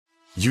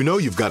You know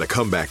you've got a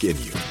comeback in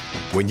you.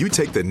 When you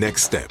take the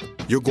next step,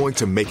 you're going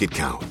to make it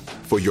count.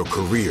 For your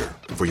career,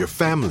 for your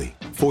family,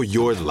 for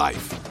your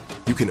life.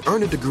 You can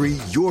earn a degree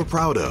you're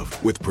proud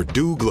of with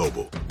Purdue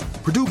Global.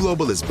 Purdue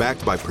Global is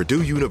backed by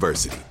Purdue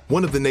University,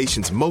 one of the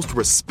nation's most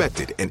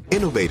respected and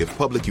innovative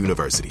public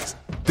universities.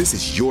 This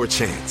is your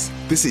chance.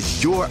 This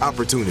is your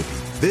opportunity.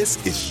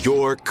 This is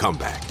your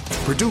comeback.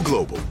 Purdue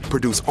Global,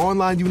 Purdue's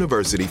online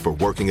university for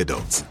working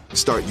adults.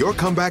 Start your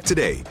comeback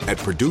today at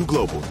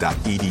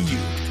purdueglobal.edu.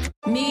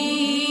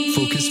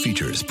 Focus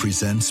Features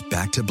presents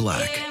Back to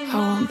Black. I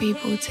want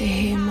people to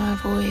hear my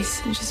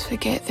voice and just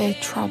forget their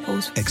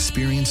troubles.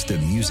 Experience the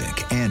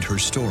music and her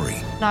story.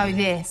 Know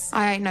this.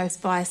 I ain't no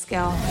Spice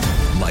Girl.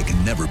 Like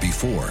never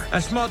before.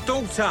 That's my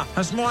daughter.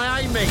 That's my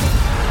Amy.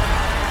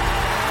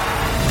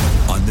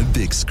 On the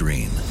big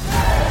screen.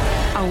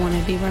 I want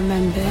to be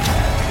remembered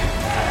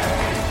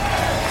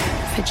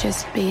for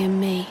just being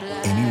me.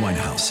 Amy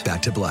Winehouse,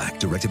 Back to Black.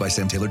 Directed by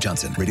Sam Taylor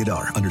Johnson. Rated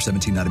R. Under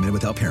 17, not a minute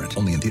without parent.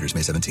 Only in theaters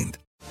May 17th.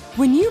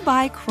 When you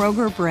buy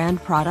Kroger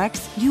brand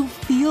products, you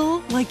feel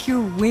like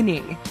you're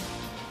winning.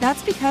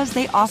 That's because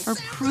they offer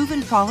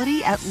proven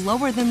quality at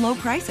lower than low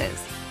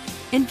prices.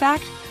 In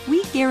fact,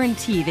 we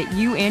guarantee that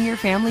you and your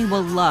family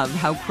will love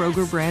how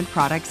Kroger brand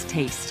products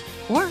taste.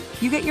 Or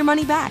you get your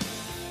money back.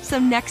 So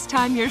next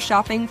time you're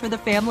shopping for the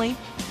family,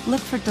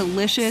 look for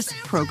delicious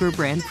Kroger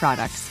brand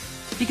products.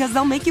 Because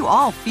they'll make you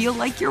all feel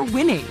like you're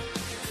winning.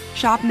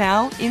 Shop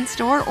now,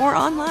 in-store, or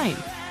online.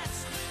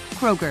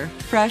 Kroger,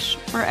 fresh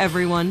for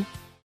everyone.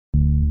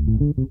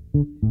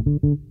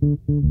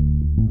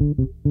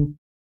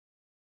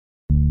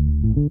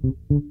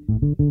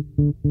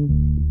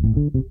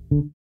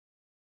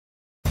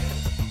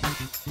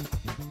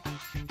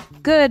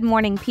 Good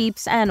morning,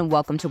 peeps, and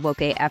welcome to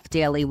Woke AF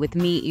Daily with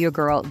me, your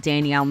girl,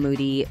 Danielle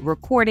Moody,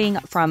 recording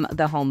from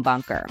the home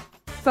bunker.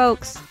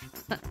 Folks,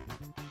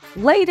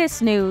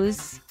 latest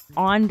news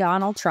on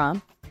Donald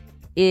Trump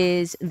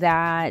is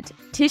that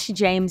Tish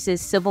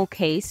James's civil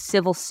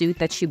suit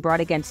that she brought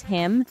against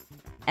him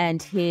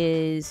and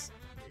his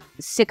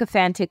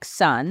sycophantic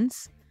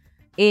sons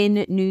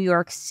in New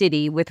York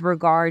City with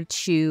regard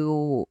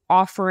to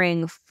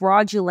offering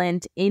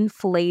fraudulent,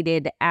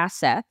 inflated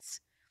assets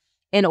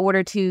in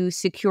order to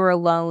secure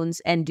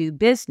loans and do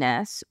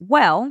business.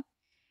 Well,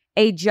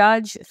 a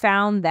judge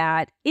found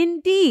that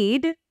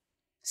indeed,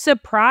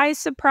 surprise,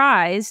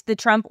 surprise, the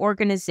Trump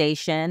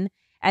organization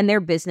and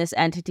their business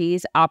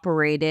entities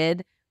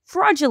operated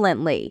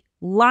fraudulently,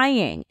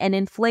 lying and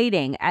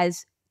inflating,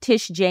 as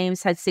Tish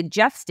James had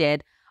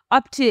suggested,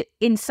 up to,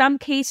 in some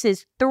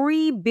cases,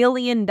 $3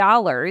 billion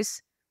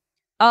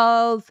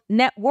of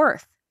net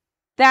worth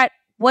that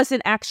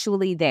wasn't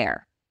actually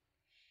there.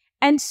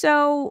 And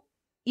so,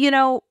 you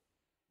know,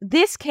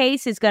 this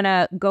case is going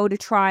to go to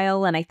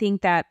trial, and I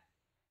think that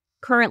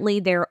currently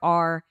there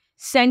are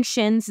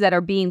sanctions that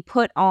are being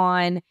put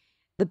on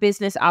the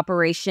business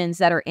operations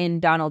that are in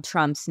Donald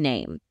Trump's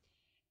name.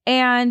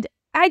 And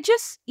I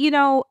just,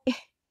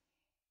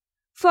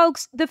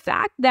 folks, the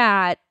fact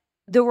that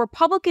the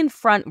Republican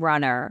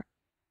frontrunner,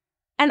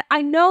 and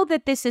I know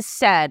that this is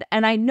said,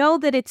 and I know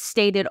that it's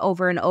stated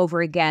over and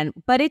over again,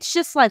 but it's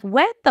just like,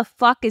 when the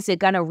fuck is it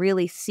going to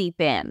really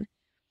seep in?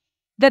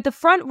 That the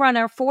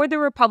frontrunner for the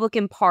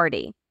Republican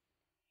Party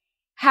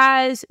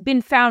has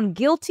been found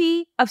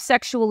guilty of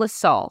sexual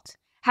assault,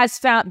 has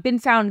been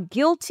found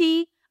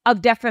guilty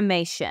of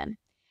defamation,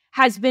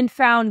 has been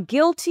found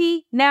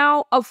guilty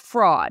now of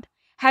fraud,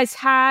 has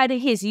had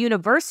his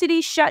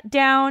university shut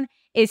down,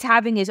 is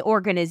having his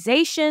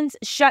organizations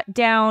shut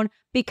down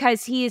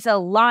because he is a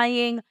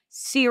lying,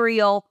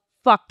 serial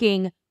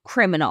fucking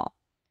criminal.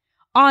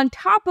 On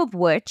top of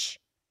which,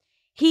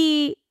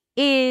 he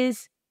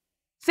is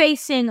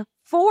facing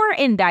 4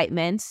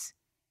 indictments,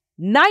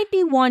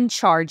 91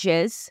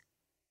 charges,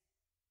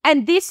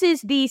 and this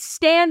is the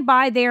stand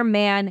by their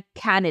man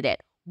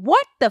candidate.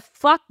 What the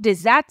fuck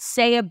does that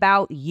say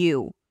about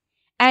you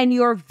and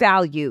your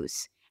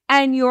values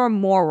and your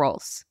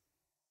morals?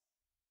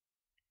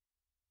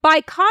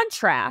 By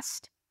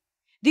contrast,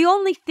 the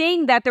only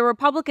thing that the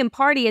Republican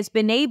Party has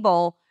been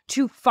able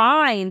to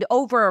find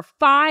over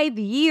 5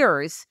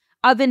 years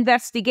of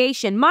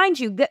investigation, mind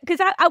you, because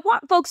I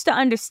want folks to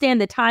understand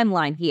the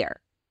timeline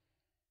here.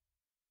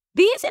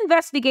 These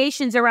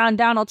investigations around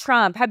Donald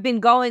Trump have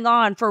been going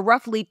on for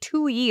roughly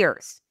 2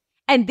 years,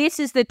 and this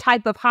is the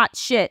type of hot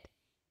shit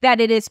that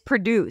it is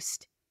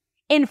produced.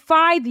 In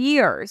 5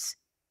 years,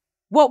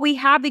 what we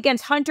have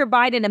against Hunter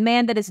Biden, a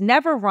man that has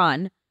never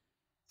run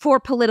for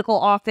political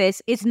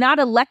office, is not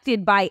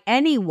elected by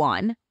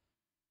anyone,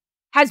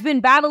 has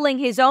been battling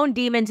his own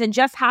demons and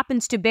just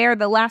happens to bear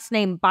the last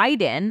name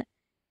Biden,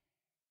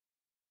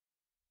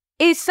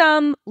 is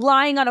some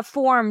lying on a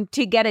form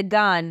to get a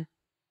gun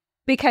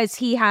because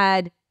he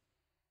had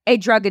a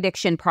drug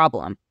addiction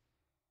problem.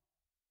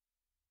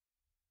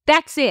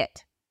 That's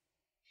it.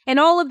 And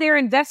all of their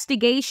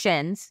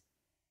investigations,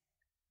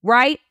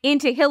 right,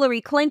 into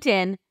Hillary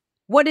Clinton,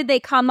 what did they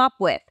come up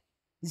with?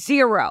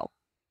 0.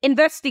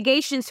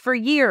 Investigations for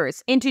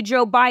years into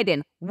Joe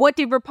Biden. What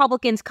did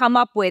Republicans come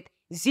up with?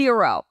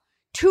 0.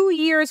 2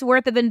 years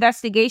worth of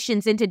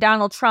investigations into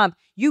Donald Trump.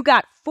 You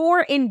got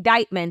 4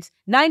 indictments,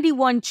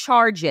 91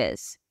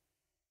 charges,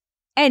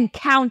 and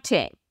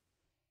counting.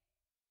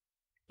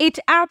 It's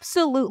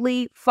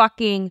absolutely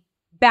fucking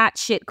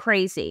batshit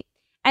crazy.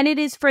 And it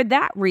is for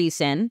that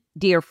reason,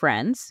 dear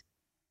friends,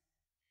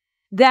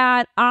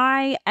 that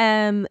I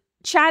am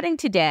chatting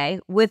today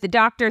with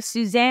Dr.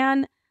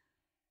 Suzanne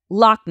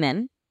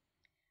Lockman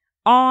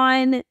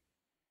on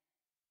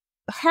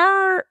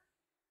her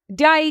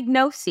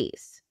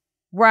diagnoses,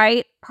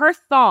 right? Her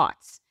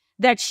thoughts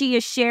that she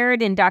has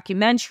shared in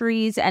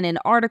documentaries and in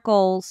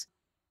articles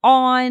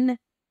on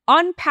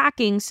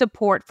unpacking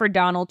support for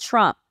Donald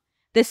Trump,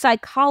 the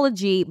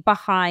psychology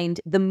behind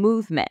the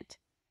movement.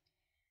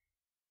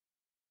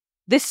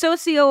 The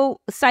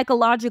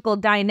socio-psychological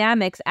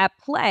dynamics at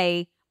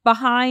play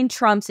behind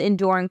Trump's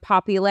enduring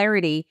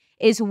popularity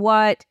is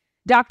what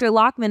Dr.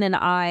 Lockman and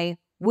I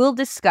will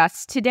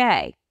discuss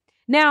today.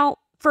 Now,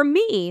 for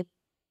me,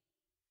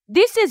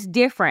 this is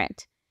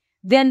different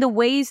than the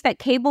ways that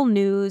cable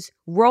news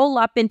roll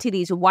up into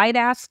these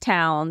white-ass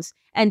towns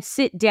and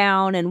sit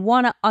down and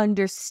want to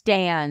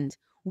understand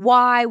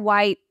why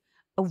white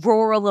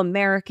rural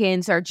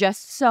Americans are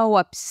just so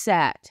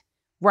upset,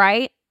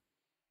 right?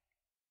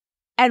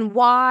 And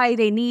why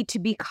they need to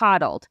be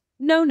coddled.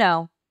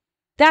 No,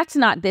 that's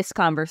not this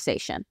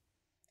conversation.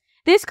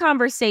 This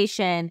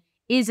conversation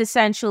is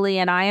essentially,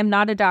 and I am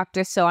not a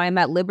doctor, so I'm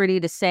at liberty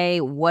to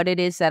say what it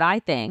is that I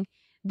think.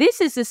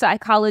 This is the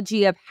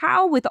psychology of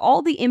how, with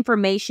all the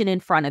information in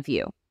front of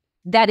you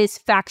that is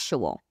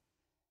factual,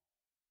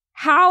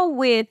 how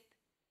with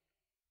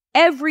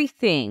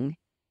everything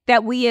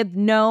that we have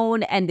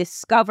known and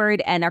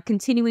discovered and are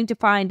continuing to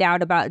find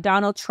out about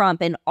Donald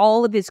Trump and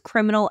all of his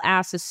criminal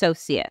ass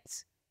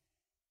associates,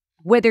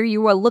 whether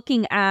you are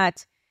looking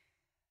at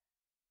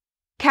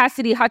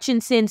Cassidy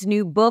Hutchinson's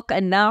new book,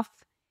 Enough,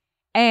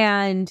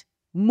 and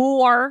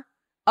more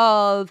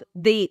of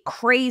the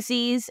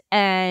crazies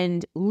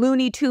and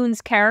Looney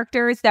Tunes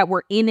characters that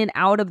were in and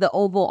out of the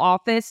Oval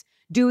Office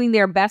doing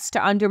their best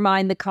to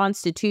undermine the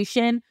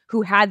Constitution,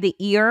 who had the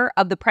ear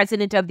of the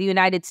President of the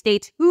United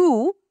States,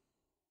 who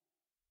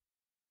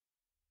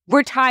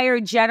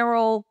retired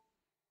General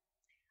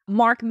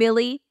Mark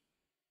Milley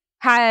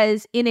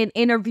has, in an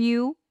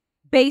interview,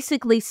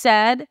 basically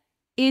said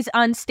is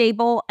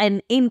unstable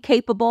and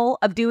incapable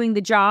of doing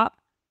the job.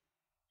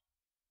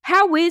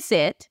 How is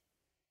it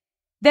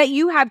that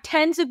you have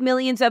tens of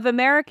millions of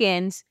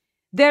Americans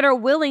that are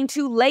willing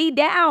to lay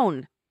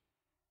down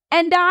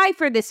and die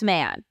for this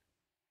man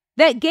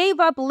that gave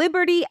up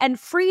liberty and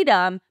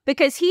freedom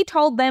because he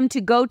told them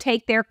to go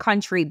take their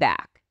country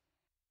back?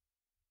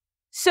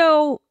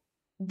 So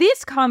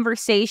this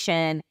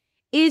conversation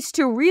is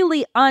to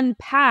really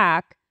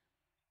unpack,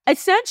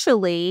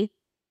 essentially,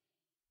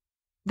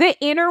 the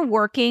inner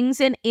workings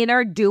and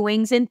inner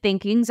doings and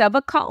thinkings of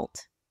a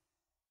cult.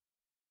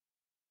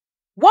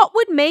 What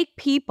would make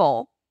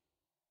people,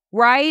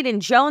 right, in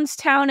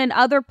Jonestown and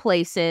other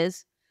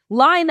places,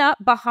 line up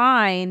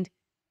behind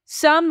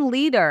some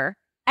leader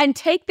and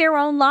take their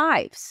own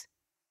lives?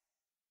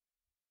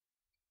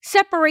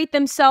 Separate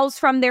themselves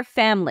from their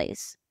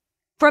families,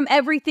 from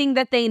everything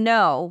that they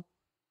know,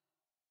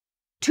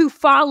 to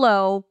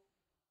follow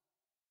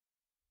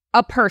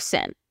a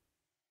person.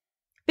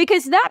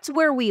 Because that's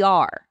where we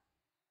are.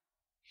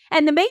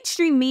 And the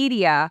mainstream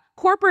media,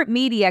 corporate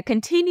media,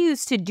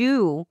 continues to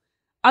do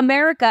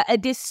America a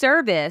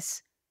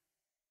disservice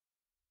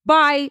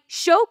by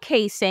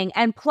showcasing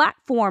and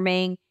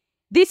platforming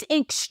this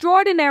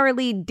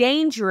extraordinarily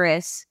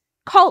dangerous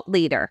cult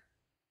leader.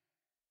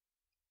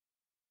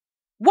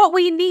 What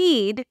we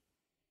need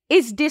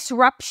is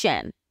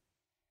disruption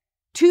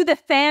to the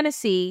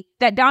fantasy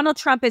that Donald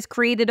Trump has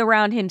created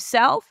around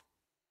himself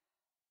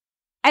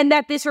and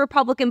that this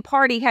Republican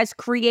Party has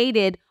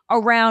created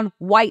around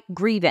white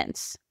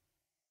grievance.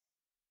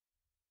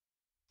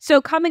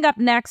 So coming up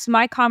next,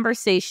 my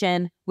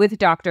conversation with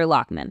Dr.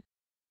 Lockman.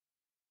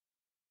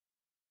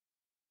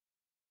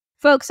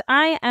 Folks,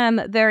 I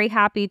am very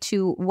happy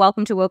to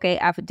welcome to Woke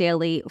AF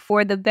Daily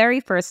for the very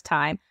first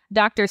time,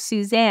 Dr.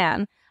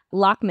 Suzanne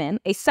Lockman,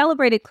 a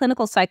celebrated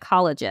clinical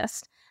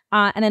psychologist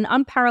and an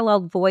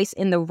unparalleled voice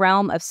in the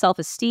realm of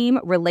self-esteem,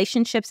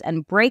 relationships,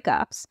 and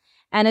breakups,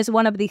 and is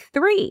one of the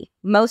 3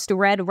 most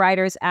read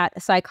writers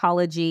at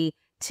Psychology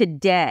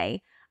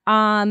Today,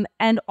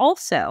 and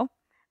also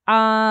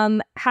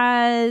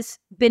has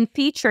been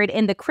featured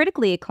in the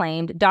critically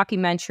acclaimed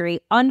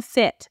documentary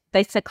Unfit,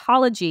 The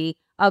Psychology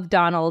of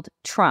Donald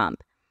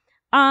Trump.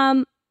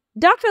 Dr.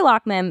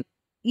 Lockman,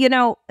 you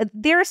know,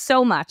 there's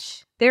so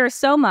much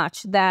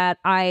that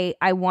I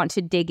want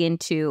to dig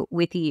into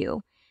with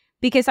you,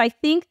 because I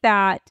think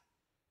that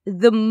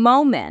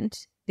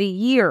the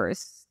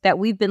years that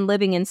we've been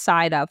living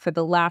inside of for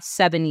the last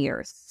 7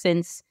 years,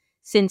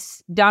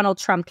 since Donald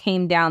Trump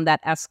came down that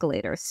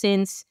escalator,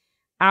 since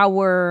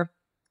our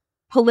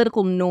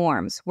political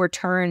norms were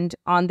turned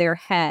on their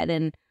head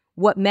and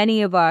what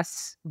many of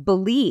us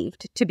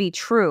believed to be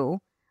true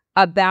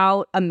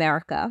about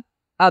America,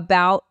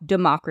 about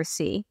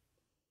democracy,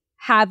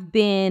 have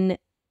been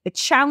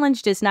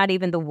challenged is not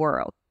even the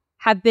world,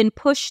 have been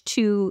pushed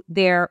to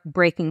their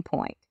breaking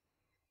point.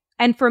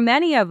 And for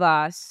many of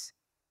us,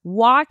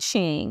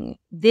 watching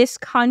this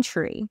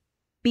country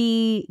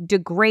be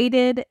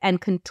degraded and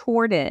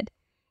contorted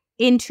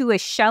into a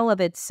shell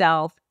of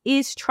itself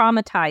is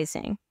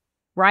traumatizing,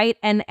 right?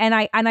 And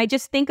I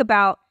just think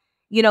about,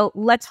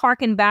 let's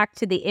harken back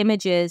to the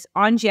images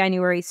on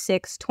January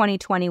 6,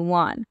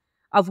 2021,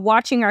 of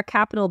watching our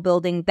Capitol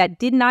building that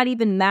did not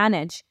even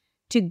manage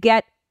to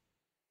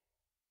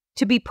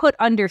be put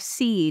under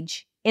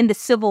siege in the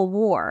Civil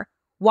War,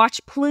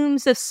 watch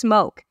plumes of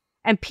smoke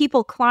and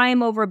people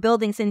climb over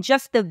buildings, and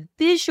just the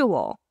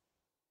visual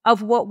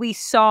of what we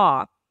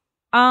saw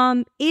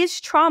is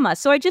trauma.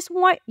 So I just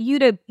want you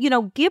to,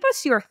 give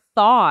us your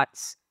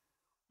thoughts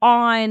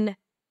on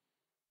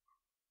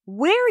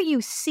where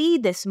you see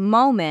this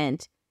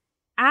moment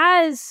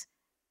as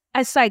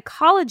a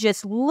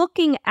psychologist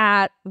looking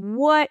at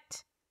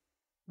what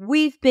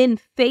we've been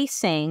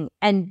facing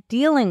and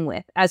dealing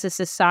with as a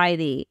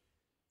society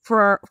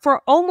for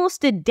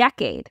almost a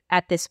decade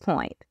at this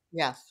point.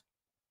 Yes.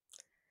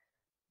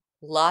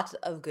 Lots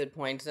of good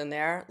points in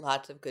there,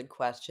 lots of good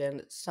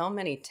questions, so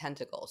many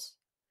tentacles.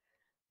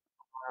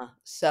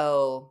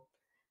 So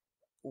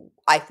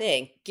I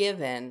think,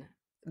 given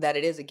that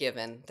it is a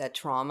given that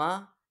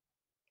trauma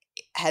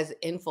has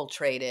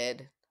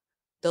infiltrated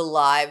the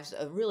lives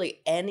of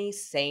really any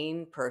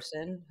sane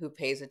person who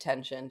pays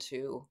attention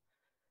to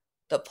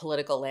the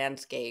political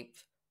landscape,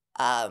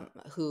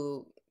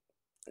 who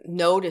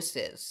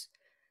notices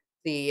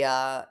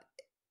the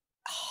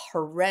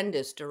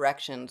horrendous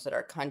directions that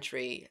our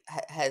country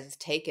has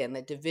taken,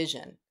 the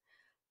division,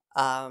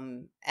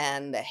 and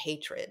the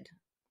hatred.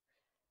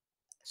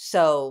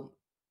 So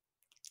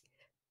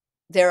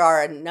there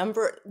are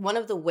one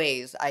of the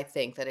ways I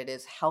think that it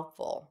is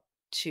helpful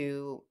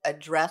to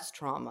address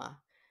trauma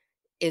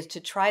is to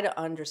try to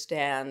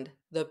understand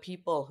the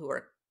people who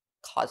are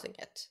causing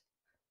it,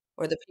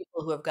 or the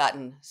people who have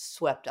gotten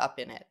swept up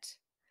in it.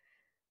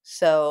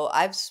 So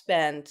I've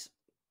spent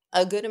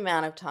a good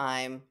amount of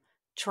time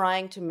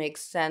trying to make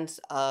sense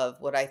of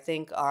what I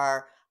think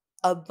are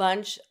a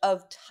bunch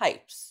of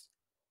types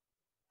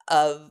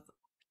of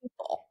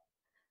people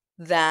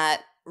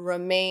that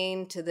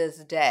remain to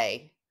this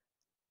day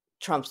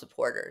Trump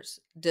supporters,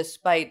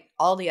 despite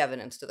all the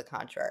evidence to the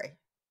contrary.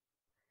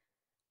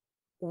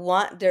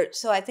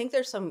 So I think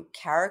there's some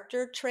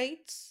character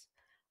traits,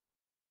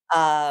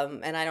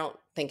 and I don't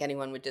think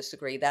anyone would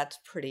disagree. That's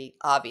pretty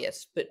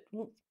obvious. But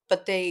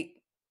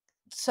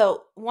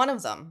so one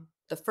of them,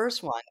 the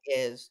first one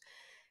is,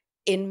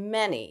 in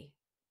many,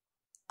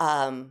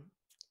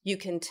 you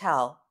can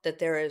tell that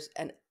there is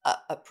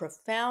a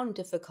profound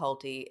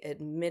difficulty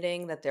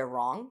admitting that they're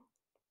wrong,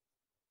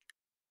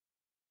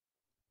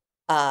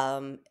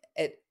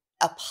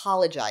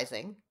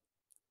 apologizing.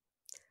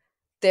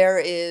 There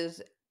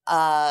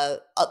are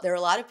a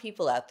lot of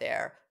people out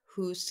there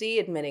who see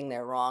admitting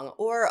they're wrong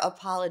or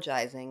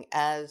apologizing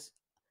as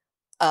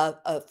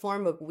a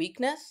form of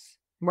weakness,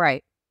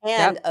 Right.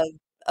 and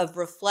of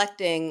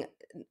reflecting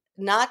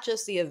not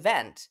just the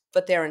event,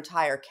 but their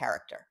entire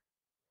character.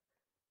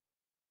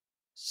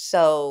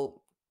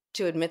 So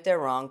to admit they're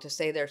wrong, to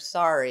say they're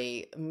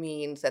sorry,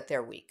 means that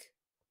they're weak.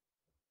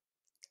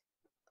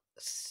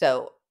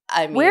 So,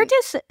 I Where mean,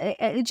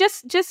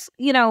 just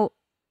yeah.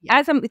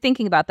 as I'm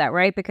thinking about that,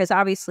 right? Because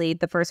obviously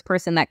the first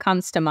person that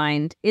comes to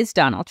mind is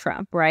Donald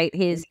Trump, right?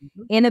 His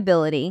Mhm.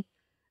 inability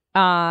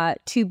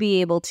to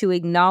be able to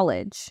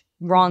acknowledge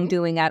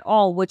wrongdoing at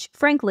all, which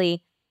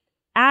frankly,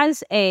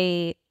 as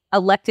a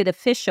elected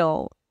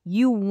official,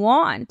 you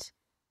want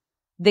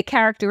the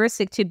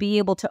characteristic to be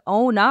able to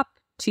own up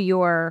to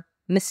your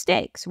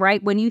mistakes,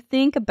 right? When you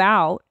think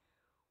about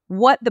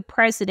what the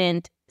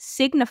president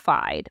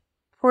signified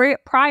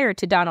prior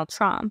to Donald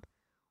Trump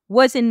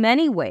was in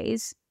many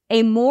ways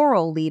a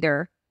moral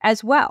leader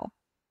as well,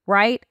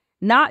 right?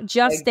 Not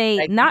just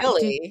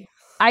Ideally,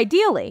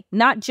 ideally,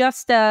 not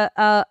just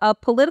a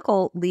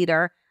political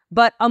leader,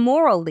 but a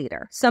moral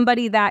leader,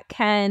 somebody that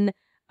can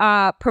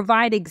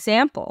provide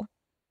example,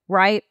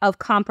 right, of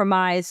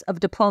compromise, of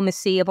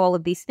diplomacy, of all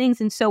of these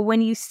things. And so when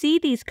you see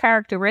these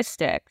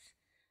characteristics,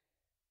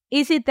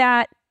 is it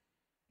that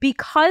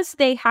because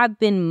they have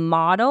been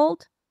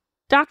modeled,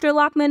 Dr.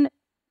 Lockman,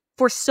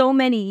 for so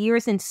many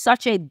years in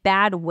such a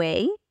bad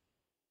way,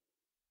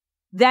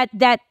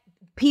 that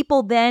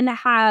people then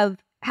have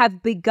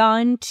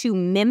begun to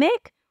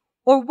mimic?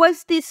 Or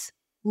was this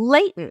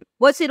latent?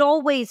 Was it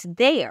always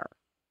there?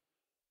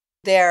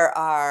 there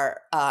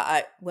are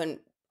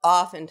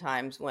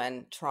oftentimes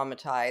when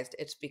traumatized,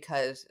 it's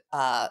because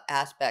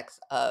aspects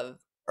of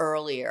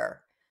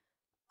earlier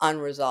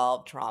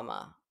unresolved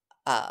trauma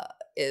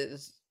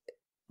is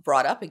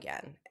brought up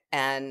again.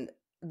 And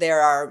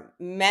there are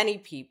many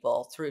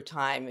people through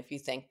time, if you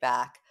think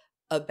back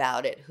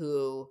about it,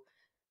 who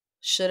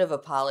should have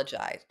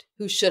apologized,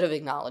 who should have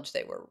acknowledged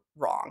they were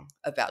wrong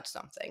about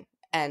something,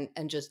 and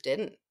just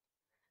didn't,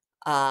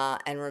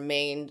 and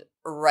remained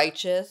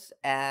righteous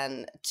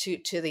and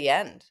to the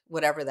end,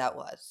 whatever that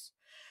was.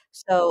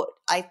 So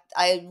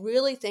I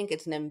really think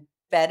it's an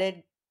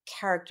embedded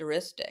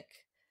characteristic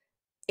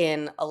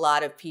in a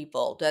lot of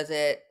people.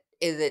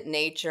 Is it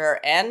nature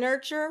and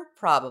nurture?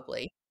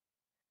 Probably.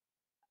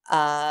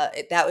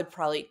 That would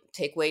probably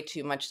take way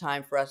too much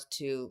time for us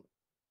to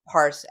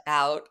parse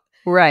out.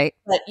 Right.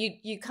 But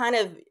you're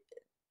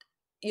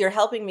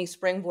helping me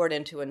springboard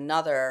into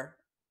another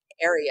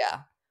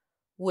area,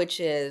 which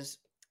is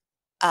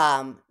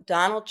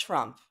Donald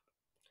Trump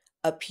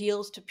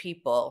appeals to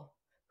people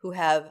who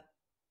have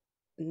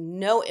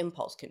no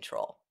impulse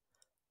control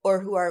or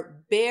who are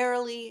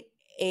barely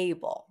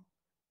able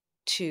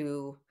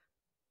to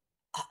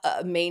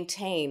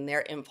maintain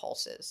their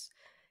impulses.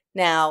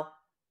 Now,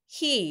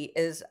 he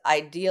is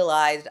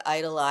idealized,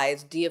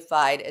 idolized,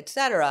 deified,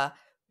 etc.,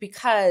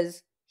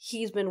 because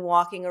he's been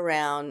walking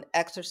around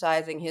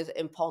exercising his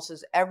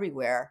impulses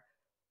everywhere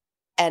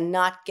and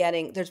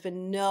there's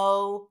been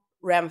no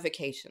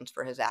ramifications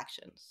for his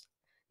actions.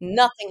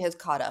 Nothing has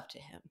caught up to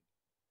him.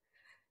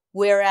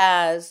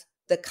 Whereas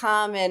the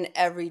common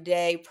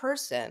everyday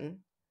person,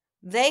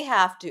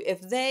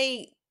 if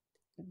they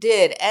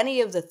did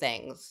any of the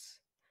things,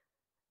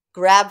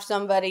 grab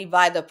somebody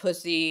by the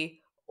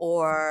pussy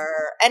or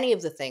any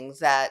of the things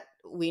that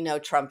we know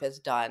Trump has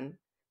done,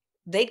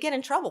 they'd get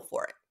in trouble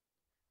for it.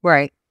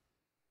 Right.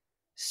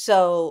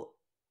 So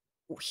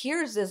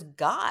here's this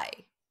guy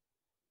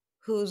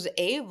who's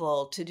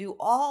able to do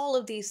all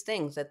of these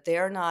things that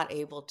they're not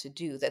able to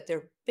do, that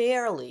they're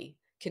barely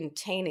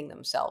containing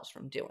themselves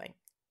from doing.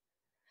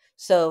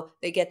 So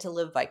they get to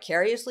live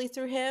vicariously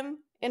through him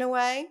in a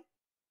way.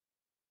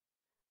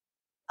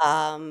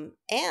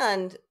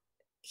 And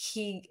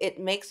it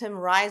makes him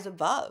rise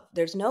above.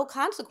 There's no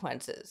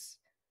consequences,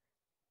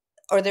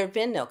 or there have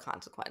been no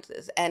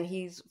consequences. And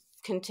he's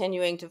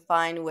continuing to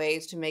find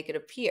ways to make it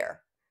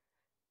appear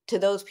to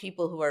those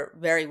people who are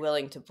very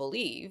willing to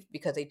believe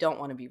because they don't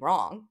want to be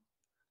wrong,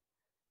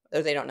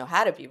 or they don't know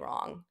how to be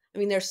wrong. I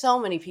mean, there's so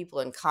many people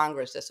in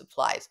Congress this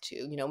applies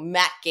to.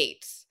 Matt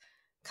Gaetz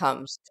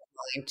comes to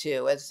mind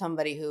too, as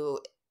somebody who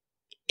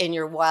in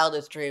your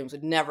wildest dreams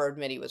would never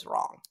admit he was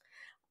wrong.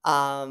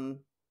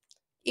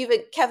 Even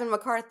Kevin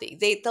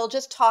McCarthy, they'll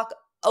just talk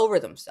over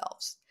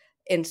themselves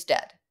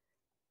instead.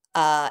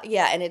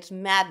 And it's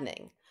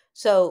maddening.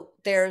 So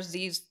there's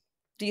these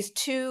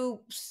two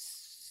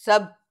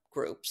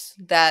subgroups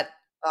that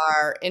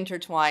are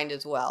intertwined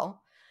as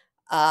well.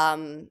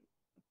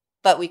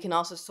 But we can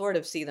also sort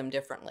of see them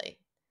differently.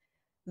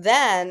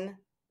 Then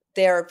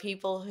there are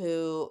people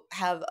who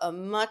have a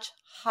much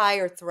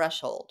higher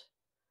threshold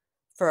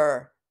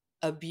for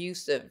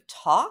abusive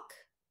talk,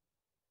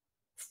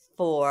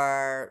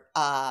 for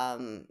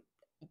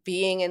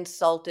being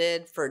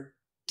insulted, for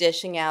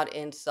dishing out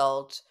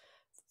insults,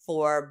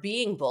 for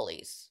being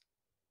bullies,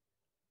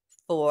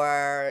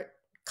 for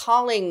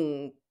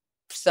calling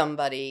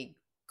somebody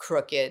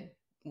crooked,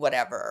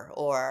 whatever,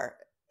 or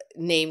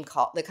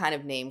the kind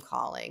of name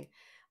calling,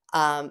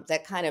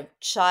 that kind of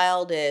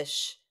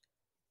childish,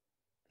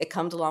 it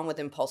comes along with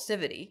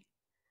impulsivity,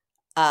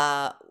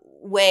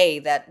 way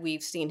that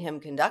we've seen him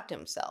conduct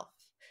himself.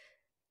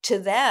 To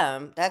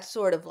them, that's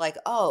sort of like,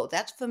 oh,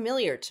 that's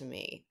familiar to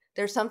me.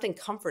 There's something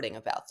comforting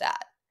about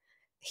that.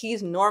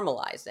 He's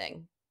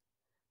normalizing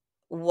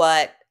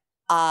what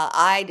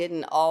I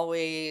didn't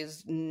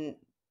always,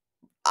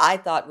 I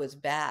thought was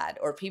bad,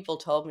 or people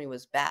told me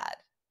was bad.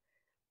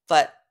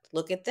 But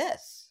look at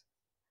this.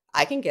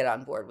 I can get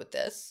on board with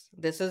this.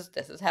 This is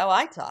how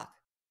I talk.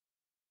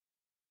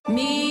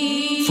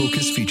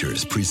 Focus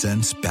Features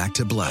presents Back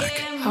to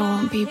Black. I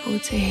want people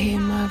to hear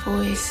my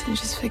voice and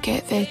just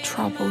forget their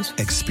troubles.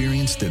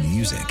 Experience the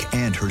music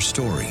and her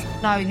story.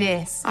 Know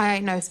this. I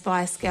ain't no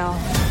Spice Girl.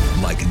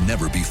 Like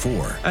never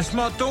before. That's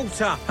my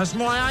daughter. That's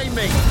my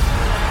Amy.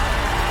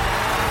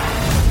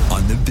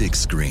 On the big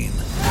screen.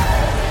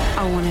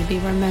 I want to be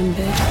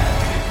remembered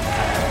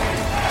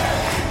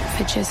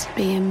for just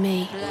being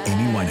me.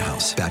 Amy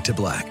Winehouse, Back to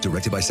Black.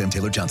 Directed by Sam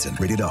Taylor Johnson.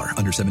 Rated R.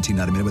 Under 17,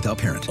 not a minute without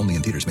parent. Only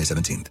in theaters May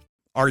 17th.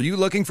 Are you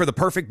looking for the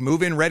perfect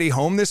move-in ready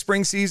home this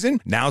spring season?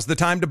 Now's the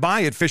time to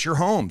buy at Fisher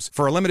Homes.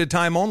 For a limited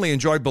time only,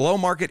 enjoy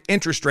below-market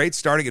interest rates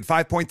starting at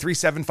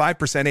 5.375%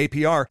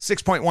 APR,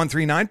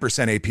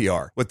 6.139%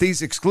 APR. With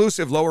these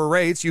exclusive lower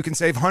rates, you can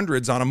save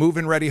hundreds on a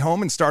move-in ready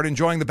home and start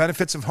enjoying the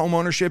benefits of home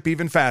ownership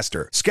even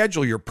faster.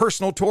 Schedule your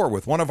personal tour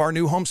with one of our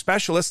new home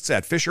specialists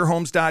at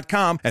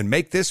FisherHomes.com and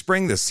make this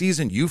spring the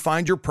season you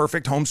find your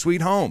perfect home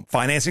sweet home.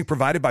 Financing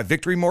provided by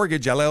Victory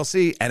Mortgage,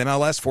 LLC,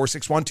 NMLS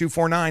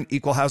 461249,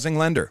 Equal Housing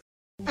Lender.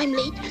 I'm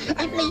late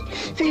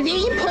for a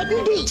very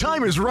important date.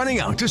 Time is running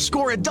out to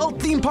score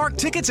adult theme park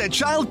tickets at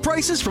child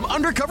prices from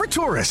Undercover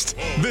Tourist.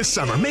 This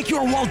summer, make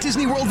your Walt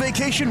Disney World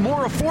vacation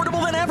more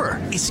affordable than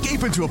ever.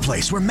 Escape into a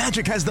place where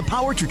magic has the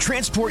power to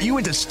transport you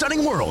into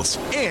stunning worlds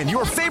and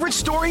your favorite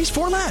stories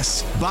for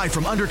less. Buy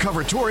from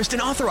Undercover Tourist,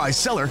 an authorized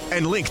seller,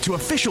 and link to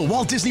official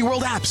Walt Disney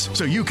World apps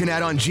so you can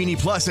add on Genie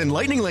Plus and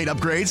Lightning Lane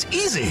upgrades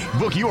easy.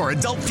 Book your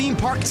adult theme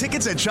park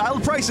tickets at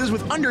child prices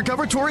with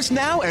Undercover Tourist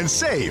now and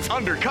save.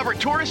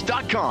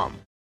 UndercoverTourist.com.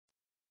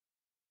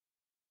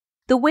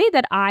 the way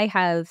that I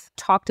have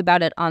talked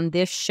about it on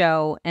this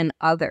show and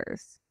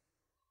others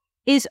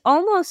is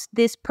almost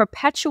this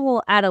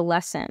perpetual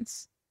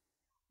adolescence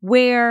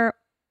where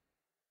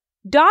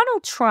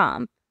Donald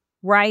Trump,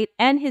 right,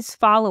 and his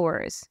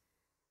followers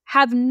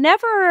have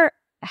never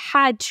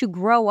had to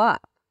grow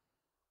up,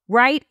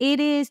 right?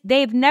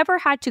 They've never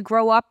had to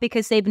grow up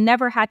because they've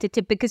never had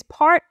to because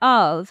part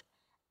of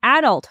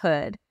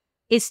adulthood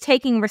is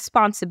taking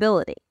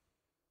responsibility,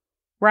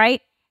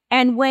 right?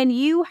 And when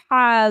you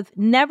have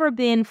never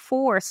been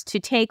forced to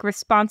take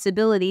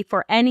responsibility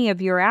for any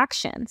of your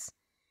actions,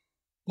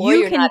 or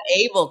you're not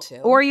able to.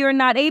 Or you're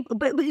not able.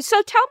 But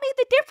so tell me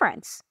the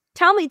difference.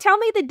 Tell me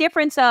the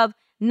difference of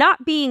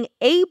not being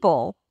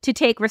able to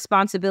take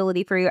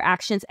responsibility for your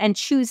actions and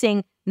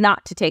choosing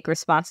not to take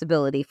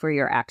responsibility for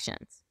your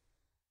actions.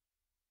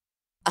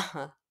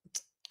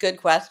 Good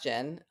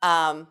question.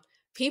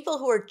 People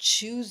who are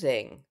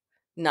choosing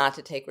not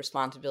to take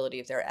responsibility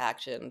of their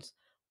actions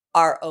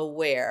are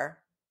aware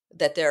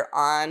that they're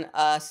on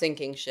a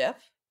sinking ship.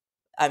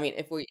 I mean,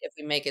 if we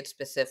make it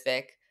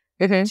specific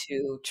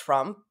to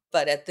Trump,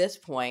 but at this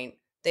point,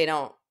 they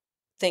don't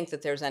think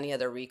that there's any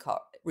other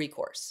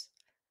recourse.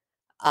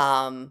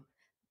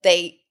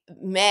 They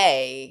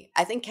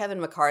I think Kevin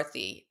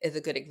McCarthy is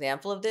a good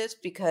example of this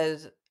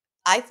because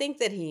I think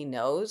that he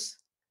knows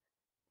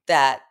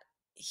that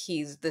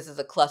this is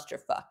a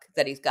clusterfuck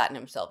that he's gotten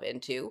himself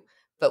into,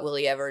 but will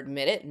he ever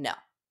admit it? No.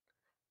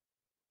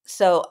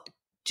 So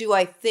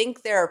I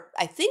think there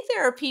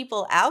are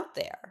people out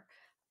there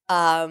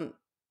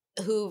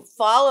who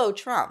follow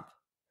Trump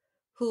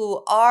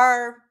who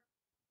are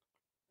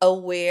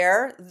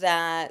aware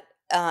that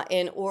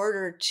in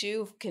order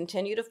to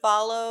continue to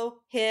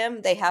follow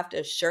him, they have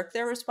to shirk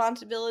their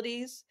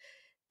responsibilities.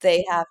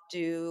 They have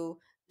to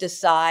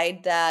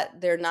decide that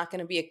they're not going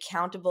to be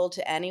accountable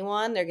to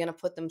anyone. They're going to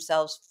put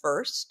themselves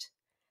first.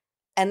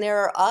 And there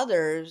are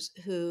others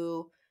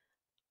who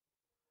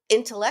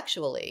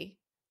intellectually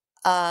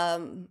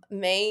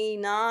may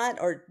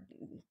not or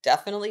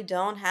definitely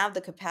don't have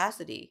the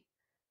capacity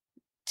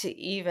to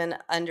even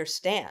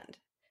understand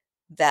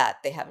that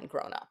they haven't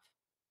grown up.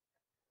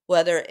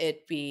 Whether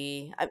it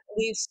be,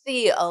 we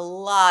see a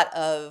lot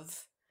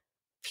of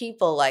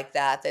people like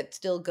that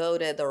still go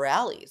to the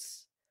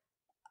rallies.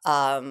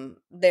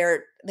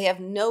 They have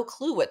no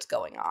clue what's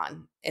going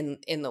on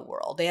in the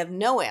world. They have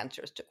no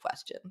answers to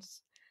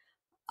questions.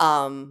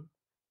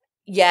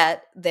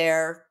 Yet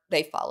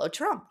they follow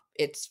Trump.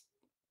 It's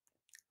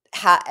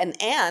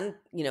and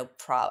you know,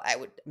 I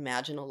would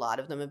imagine a lot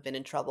of them have been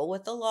in trouble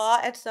with the law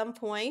at some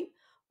point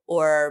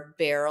or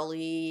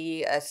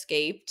barely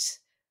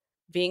escaped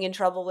being in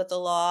trouble with the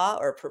law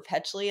or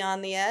perpetually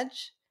on the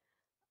edge.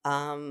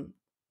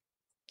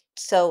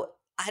 So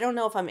I don't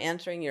know if I'm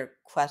answering your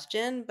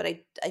question, but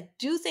I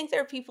do think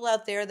there are people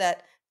out there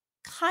that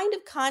kind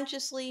of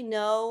consciously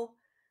know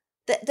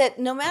that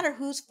no matter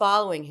who's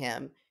following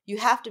him, you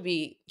have to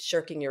be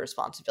shirking your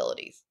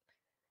responsibilities.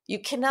 You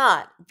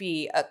cannot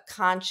be a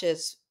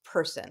conscious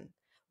person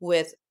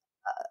with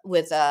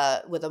with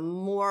a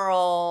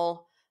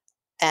moral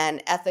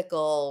and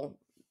ethical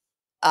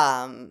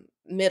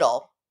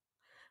middle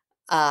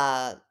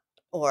uh,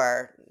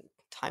 or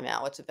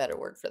timeout. What's a better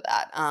word for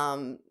that?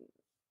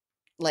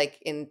 Like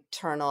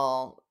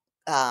internal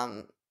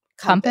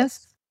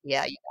compass.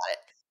 Yeah, you got it.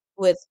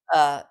 With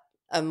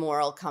a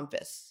moral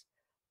compass,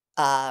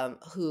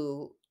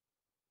 who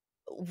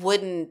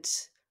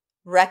wouldn't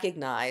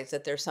recognize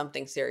that there's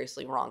something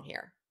seriously wrong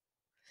here.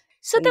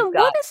 So then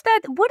what does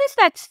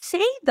that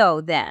say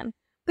though then?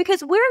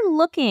 Because we're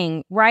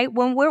looking, right,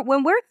 when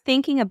we're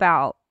thinking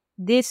about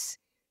this,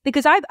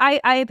 because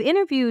I've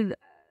interviewed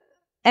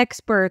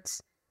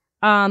experts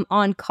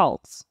on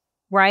cults,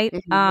 right?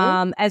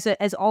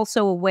 As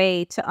also a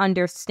way to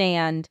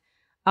understand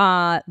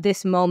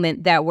this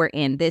moment that we're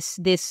in, this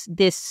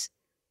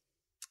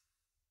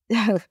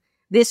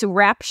this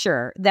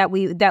rapture that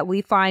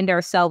we find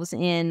ourselves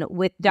in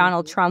with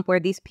Donald Trump, where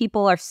these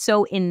people are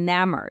so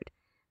enamored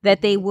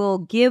that they will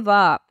give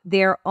up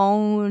their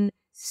own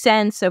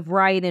sense of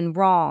right and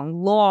wrong,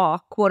 law,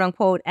 quote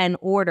unquote, and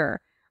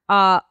order,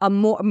 a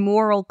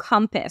moral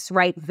compass,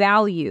 right,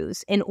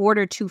 values, in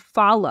order to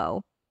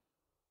follow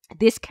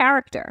this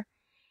character.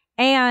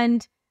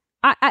 And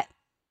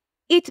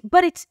it's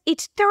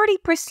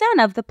 30%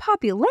 of the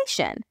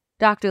population,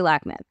 Dr.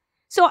 Lackman.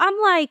 So I'm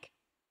like,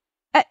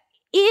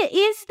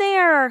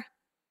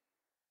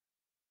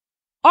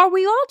 are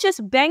we all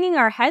just banging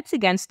our heads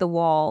against the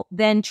wall,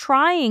 then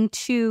trying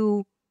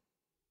to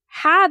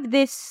have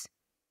this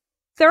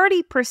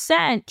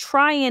 30%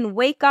 try and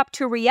wake up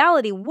to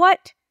reality?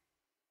 What?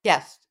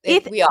 Yes,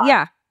 we are.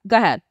 Yeah, go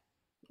ahead.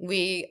 I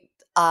mean,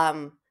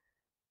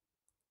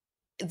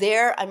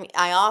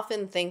 I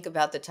often think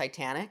about the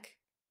Titanic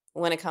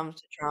when it comes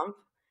to Trump,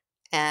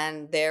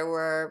 and there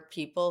were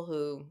people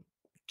who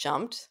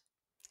jumped,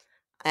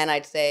 and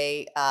I'd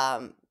say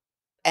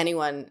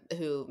anyone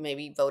who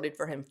maybe voted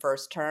for him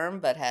first term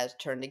but has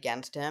turned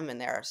against him,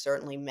 and there are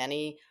certainly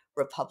many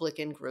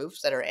Republican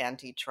groups that are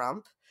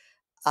anti-Trump,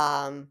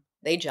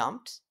 they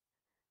jumped.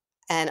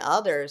 and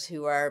others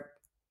who are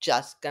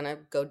just going to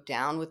go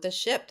down with the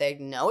ship. They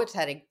know it's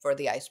heading for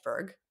the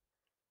iceberg,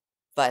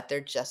 but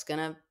they're just going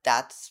to,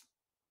 that's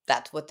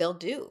what they'll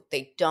do.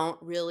 They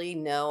don't really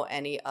know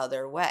any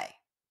other way.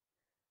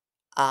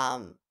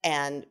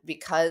 And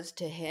because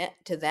to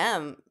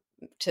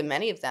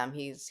many of them,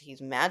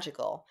 he's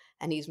magical,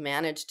 and he's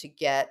managed to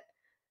get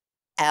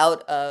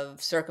out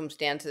of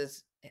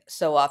circumstances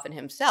so often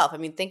himself. I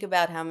mean, think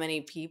about how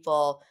many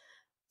people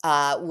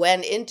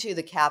went into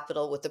the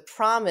Capitol with the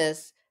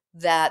promise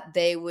that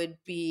they would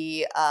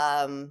be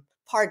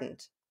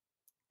pardoned,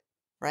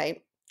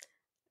 right?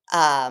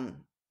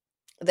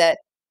 That,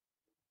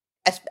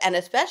 and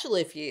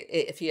especially if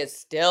he is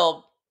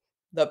still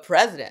the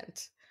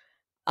president,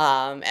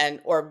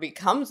 and or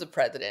becomes the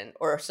president,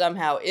 or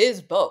somehow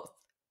is both.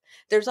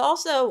 There's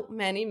also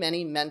many,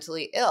 many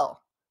mentally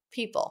ill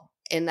people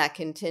in that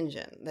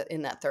contingent,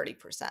 in that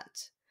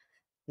 30%.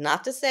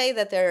 Not to say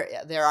that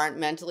there aren't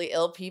mentally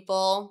ill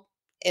people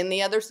in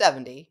the other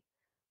 70,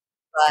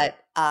 but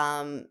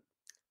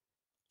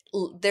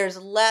there's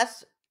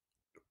less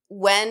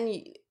with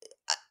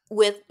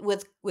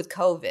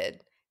COVID.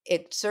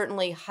 It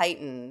certainly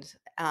heightened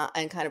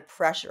and kind of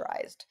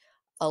pressurized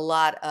a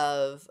lot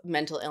of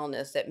mental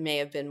illness that may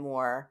have been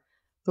more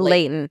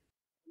latent.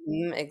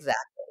 Exactly.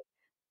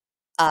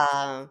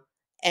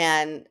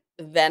 And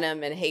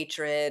venom and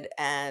hatred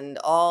and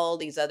all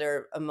these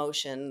other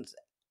emotions.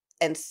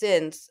 And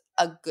since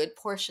a good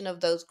portion of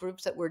those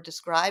groups that we're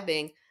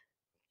describing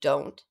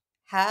don't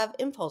have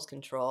impulse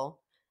control,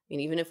 I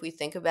mean, even if we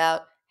think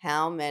about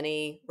how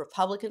many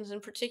Republicans in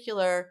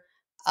particular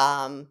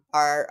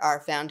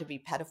are found to be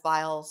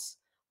pedophiles,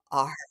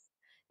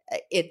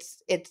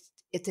 it's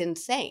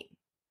insane.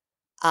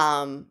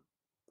 The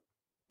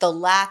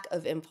lack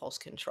of impulse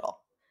control,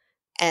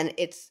 and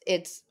it's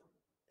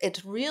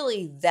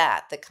really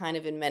that kind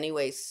of in many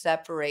ways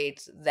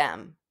separates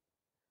them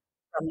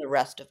from the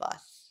rest of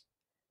us.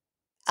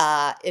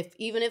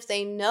 Even if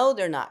they know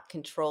they're not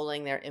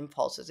controlling their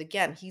impulses,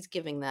 again, he's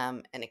giving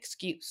them an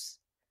excuse.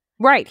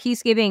 Right.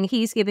 He's giving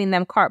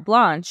them carte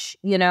blanche,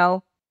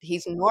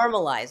 He's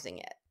normalizing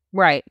it.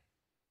 Right.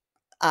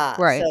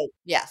 Right. So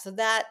yeah, so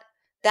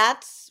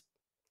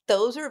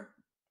those are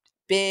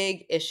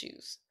big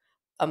issues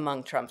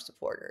among Trump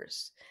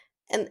supporters.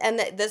 And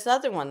this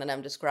other one that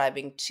I'm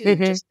describing too,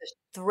 just the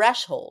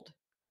threshold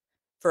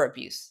for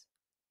abuse.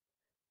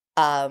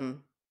 The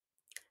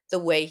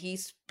way he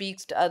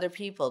speaks to other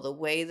people, the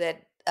way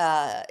that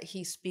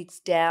he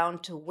speaks down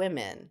to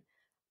women,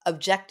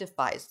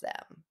 objectifies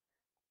them.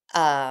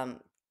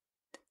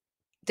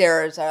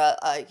 There's a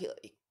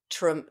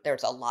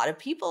lot of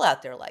people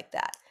out there like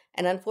that.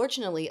 And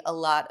unfortunately, a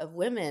lot of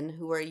women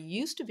who are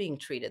used to being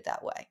treated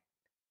that way.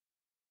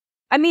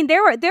 I mean,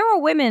 there were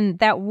women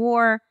that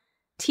wore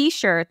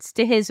T-shirts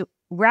to his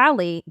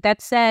rally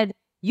that said,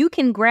 "You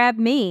can grab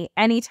me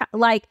anytime."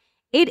 Like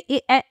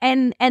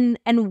and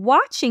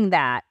watching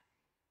that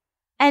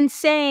and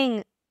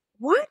saying,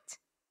 "What?"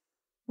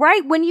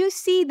 Right? When you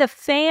see the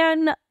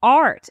fan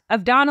art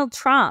of Donald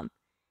Trump,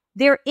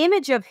 their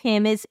image of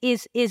him is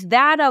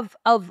that of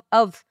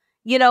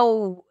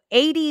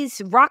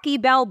 80s Rocky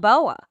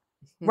Balboa,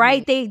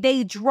 right?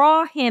 They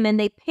draw him and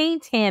they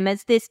paint him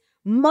as this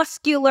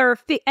muscular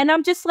and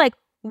I'm just like,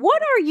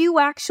 what are you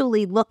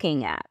actually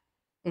looking at?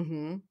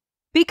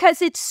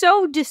 Because it's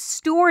so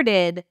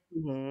distorted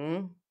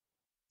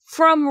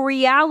from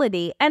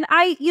reality. And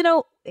I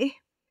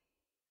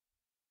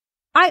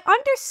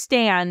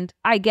understand,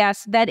 I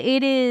guess, that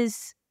it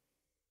is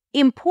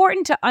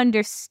important to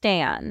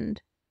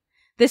understand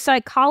the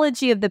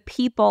psychology of the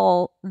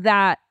people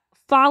that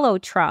follow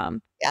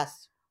Trump.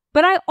 Yes.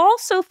 But I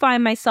also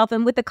find myself,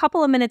 and with the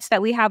couple of minutes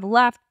that we have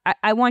left,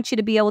 I want you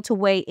to be able to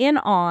weigh in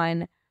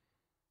on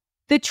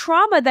the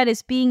trauma that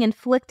is being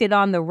inflicted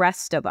on the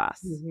rest of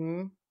us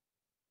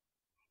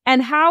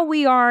and how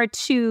we are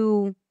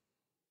to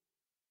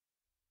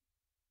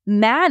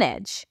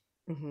manage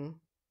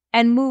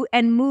and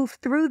move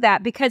through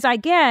that. Because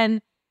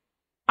again,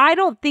 I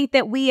don't think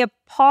that we have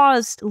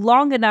paused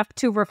long enough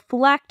to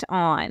reflect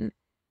on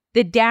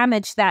the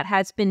damage that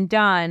has been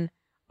done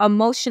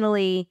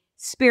emotionally,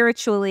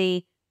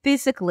 spiritually,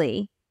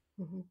 physically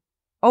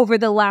over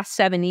the last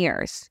 7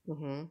 years.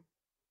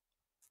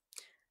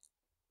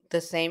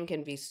 The same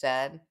can be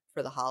said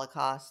for the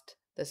Holocaust.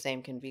 The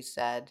same can be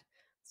said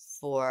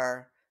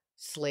for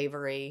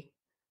slavery.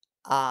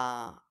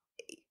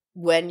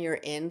 When you're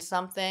in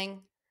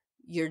something,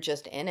 you're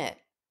just in it.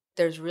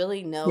 There's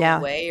really no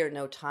way or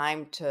no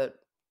time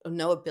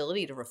no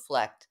ability to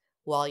reflect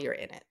while you're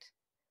in it.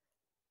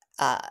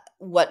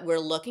 What we're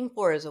looking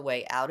for is a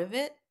way out of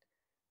it.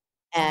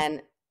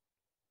 And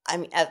I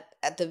mean, at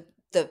the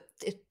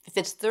if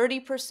it's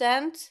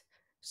 30%,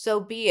 so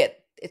be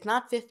it. It's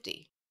not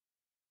 50.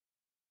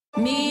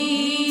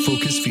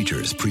 Focus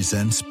Features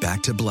presents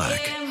Back to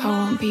Black. I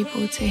want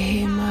people to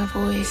hear my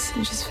voice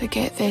and just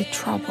forget their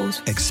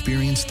troubles.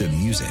 Experience the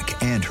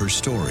music and her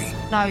story.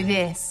 Know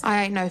this,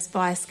 I ain't no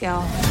Spice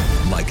Girl.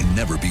 Like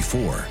never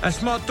before.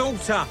 That's my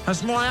daughter.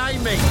 That's my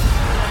Amy.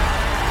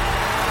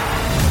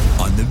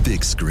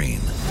 big screen.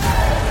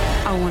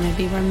 I want to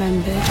be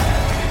remembered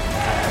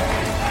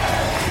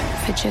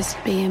for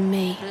just being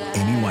me.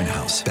 Amy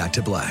Winehouse, Back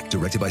to Black,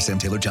 directed by Sam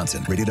Taylor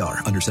Johnson. Rated R,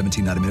 under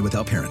 17, not a minute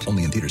without parent.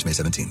 Only in theaters May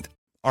 17th.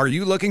 Are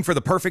you looking for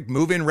the perfect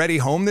move-in ready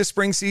home this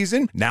spring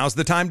season? Now's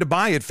the time to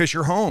buy at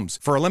Fisher Homes.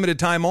 For a limited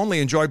time only,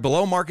 enjoy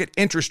below-market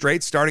interest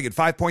rates starting at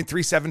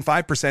 5.375%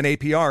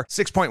 APR,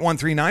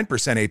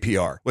 6.139%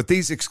 APR. With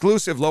these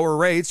exclusive lower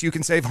rates, you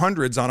can save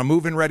hundreds on a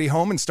move-in ready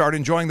home and start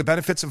enjoying the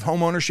benefits of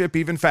home ownership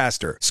even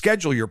faster.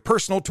 Schedule your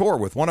personal tour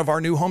with one of our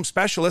new home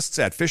specialists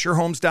at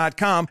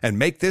FisherHomes.com and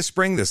make this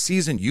spring the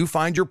season you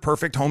find your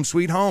perfect home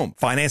sweet home.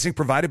 Financing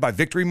provided by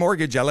Victory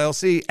Mortgage,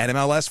 LLC,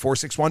 NMLS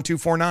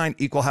 461249,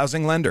 Equal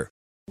Housing Lender.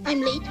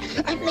 I'm late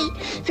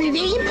for a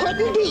very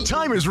important date.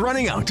 Time is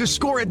running out to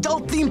score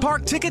adult theme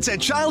park tickets at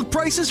child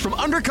prices from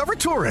Undercover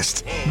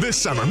Tourist. This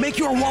summer, make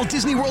your Walt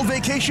Disney World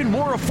vacation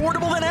more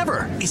affordable than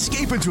ever.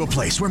 Escape into a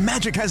place where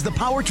magic has the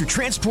power to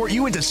transport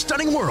you into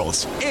stunning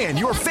worlds and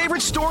your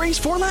favorite stories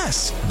for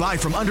less. Buy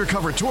from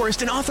Undercover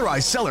Tourist, an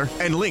authorized seller,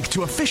 and link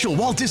to official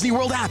Walt Disney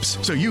World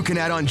apps so you can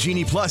add on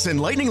Genie Plus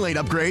and Lightning Lane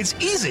upgrades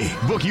easy.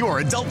 Book your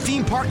adult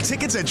theme park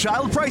tickets at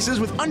child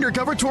prices with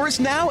Undercover Tourist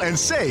now and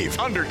save.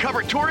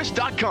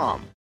 UndercoverTourist.com.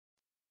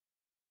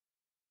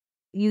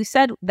 You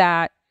said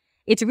that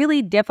it's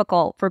really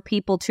difficult for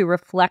people to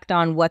reflect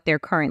on what they're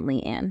currently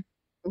in,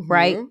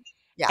 right?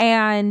 Yeah.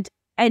 And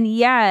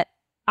yet,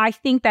 I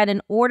think that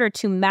in order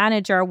to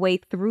manage our way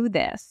through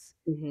this,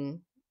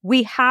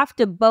 we have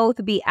to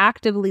both be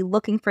actively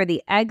looking for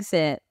the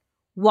exit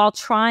while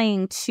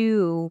trying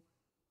to,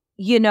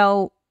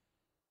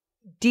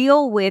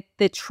 deal with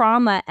the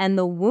trauma and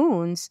the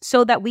wounds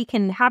so that we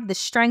can have the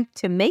strength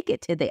to make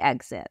it to the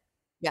exit.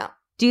 Yeah.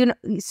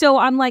 So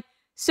I'm like,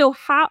 so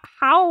how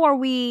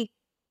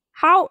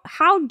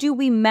do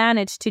we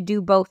manage to do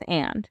both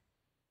and?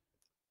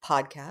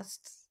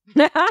 Podcasts,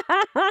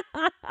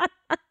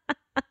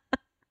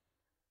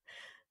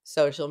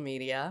 social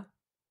media.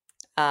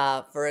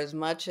 For as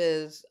much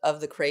as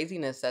of the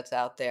craziness that's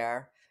out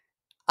there,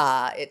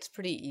 it's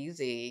pretty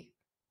easy.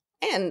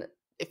 And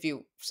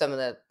some of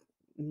the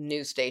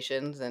news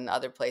stations and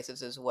other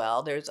places as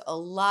well, there's a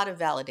lot of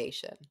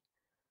validation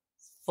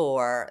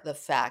for the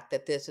fact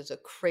that this is a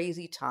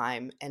crazy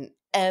time and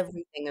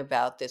everything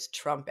about this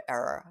Trump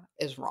era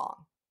is wrong.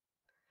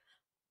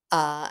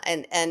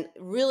 And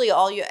really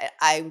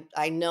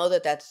I know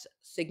that that's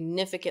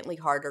significantly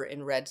harder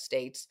in red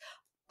states.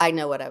 I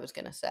know what I was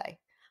going to say.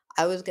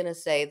 I was going to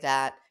say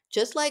that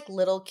just like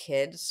little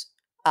kids,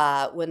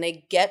 when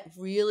they get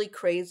really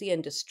crazy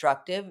and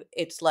destructive,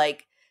 it's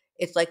like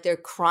they're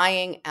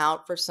crying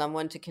out for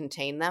someone to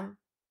contain them.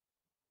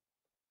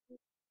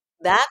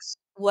 That's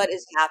what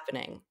is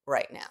happening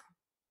right now.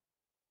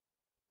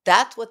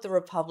 That's what the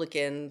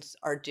Republicans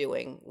are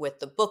doing with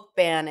the book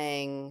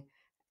banning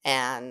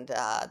and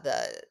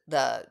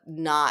the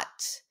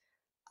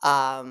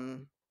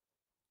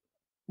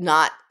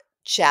not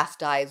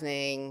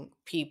chastising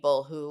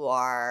people who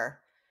are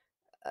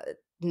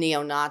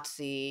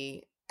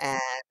neo-Nazi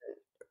and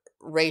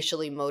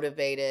racially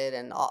motivated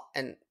and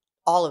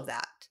all of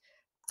that.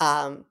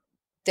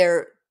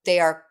 They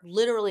are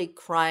literally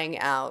crying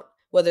out,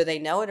 whether they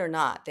know it or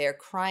not. They are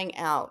crying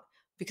out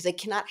because they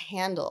cannot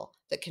handle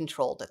the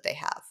control that they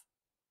have.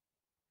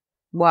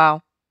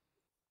 Wow.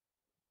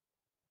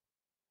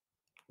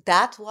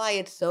 That's why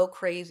it's so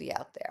crazy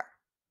out there.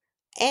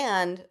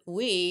 And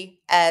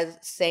we, as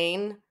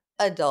sane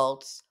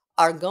adults,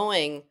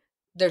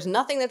 there's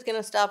nothing that's going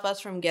to stop us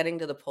from getting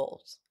to the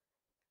polls.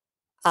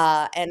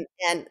 And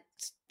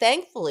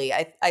thankfully,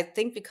 I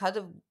think because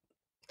of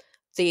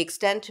the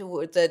extent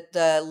to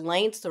the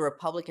lengths the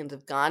Republicans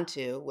have gone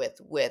to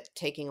with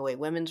taking away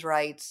women's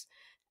rights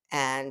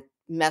and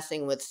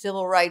messing with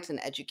civil rights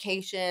and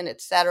education,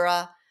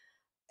 etc.,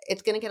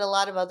 it's going to get a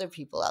lot of other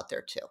people out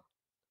there too,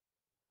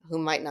 who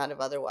might not have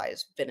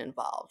otherwise been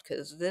involved,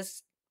 because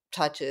this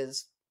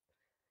touches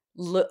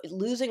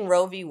losing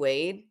Roe v.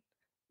 Wade,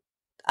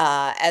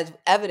 as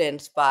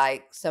evidenced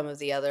by some of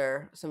the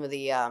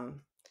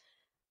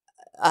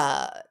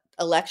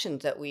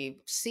elections that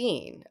we've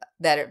seen,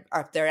 that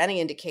if they're any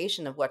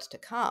indication of what's to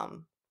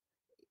come,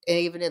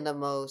 even in the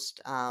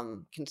most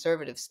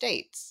conservative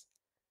states,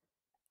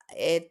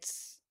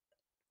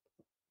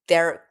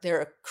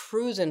 they're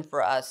cruising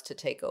for us to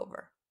take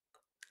over,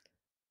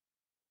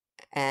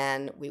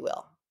 and we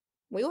will.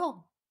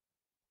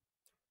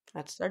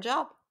 That's our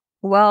job.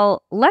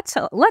 Well, let's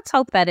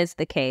hope that is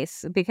the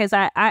case, because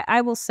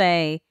I will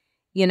say,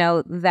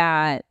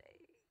 that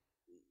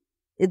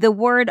the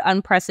word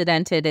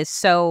unprecedented is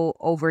so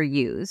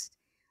overused,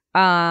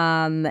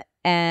 and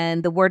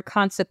the word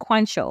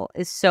consequential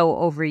is so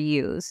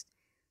overused.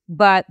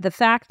 But the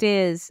fact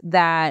is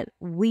that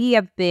we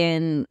have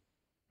been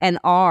and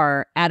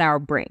are at our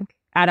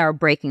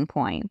breaking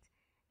point,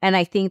 and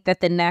I think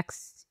that the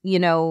next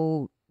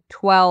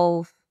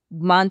 12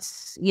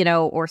 months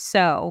or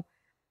so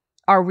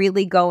are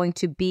really going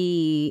to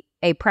be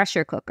a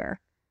pressure cooker,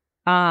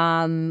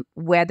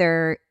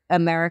 whether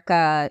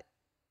America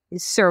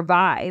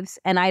survives.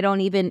 And I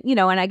don't even,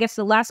 and I guess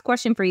the last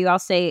question for you, I'll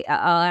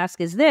ask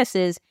is this,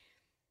 is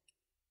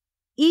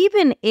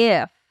even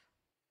if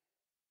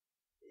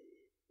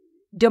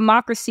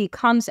democracy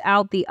comes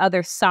out the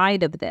other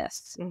side of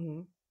this,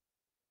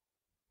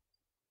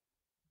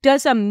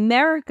 does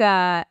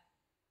America,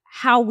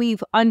 how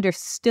we've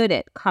understood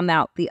it, come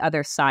out the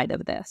other side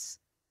of this?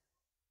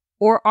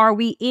 Or are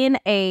we in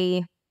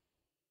a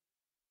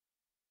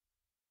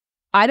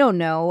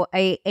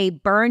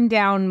burn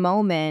down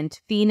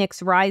moment,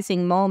 Phoenix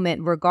rising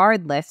moment,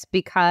 regardless,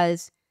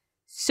 because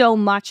so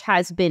much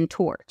has been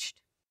torched?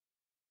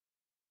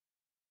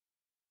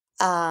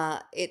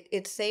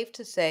 It's safe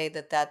to say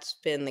that that's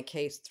been the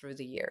case through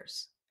the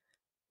years.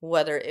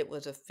 Whether it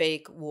was a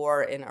fake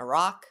war in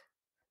Iraq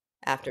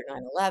after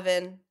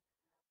 9/11,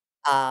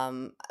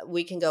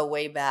 we can go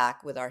way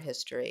back with our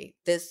history.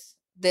 This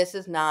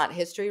is not,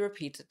 history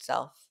repeats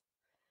itself.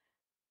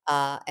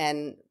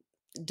 And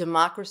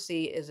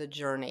democracy is a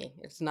journey.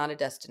 It's not a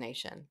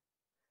destination.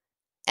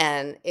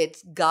 And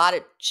it's got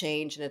to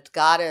change and it's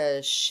got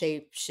to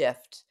shape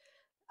shift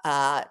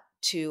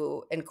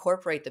to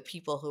incorporate the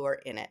people who are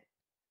in it.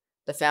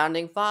 The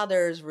founding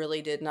fathers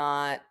really did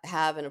not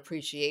have an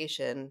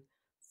appreciation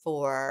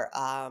for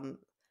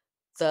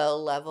the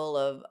level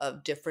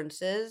of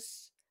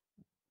differences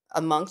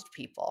amongst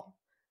people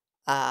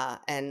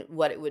and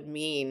what it would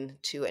mean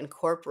to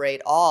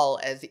incorporate all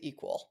as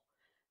equal.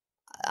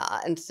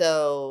 And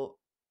so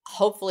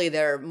hopefully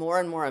there are more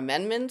and more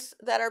amendments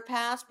that are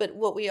passed, but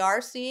what we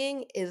are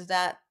seeing is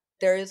that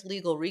there is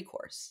legal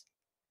recourse.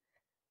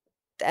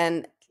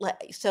 And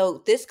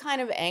so this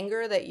kind of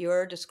anger that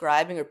you're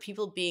describing, or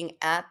people being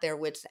at their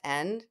wits'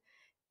 end,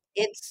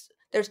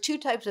 there's two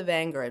types of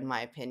anger, in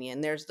my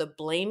opinion. There's the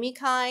blamey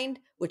kind,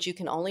 which you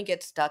can only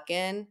get stuck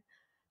in,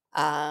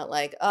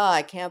 like, oh,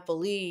 I can't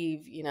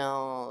believe,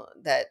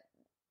 that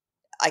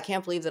I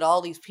can't believe that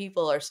all these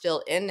people are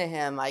still into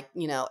him.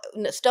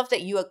 Stuff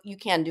that you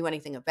can't do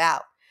anything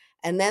about.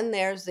 And then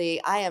there's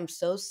I am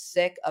so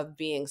sick of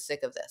being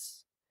sick of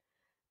this,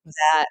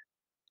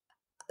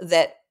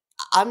 that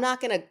I'm not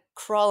going to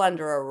crawl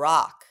under a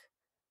rock.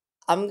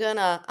 I'm going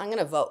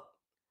to vote,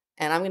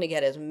 and I'm going to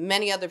get as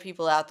many other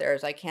people out there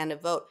as I can to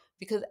vote,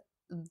 because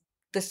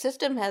the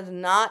system has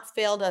not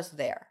failed us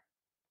there.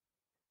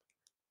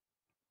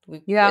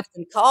 It's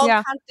been called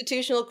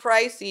constitutional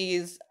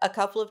crises a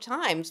couple of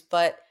times,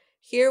 but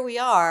here we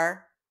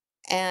are,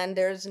 and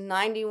there's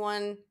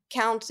 91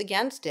 counts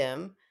against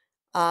him.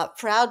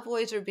 Proud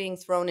Boys are being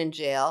thrown in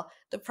jail.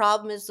 The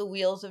problem is the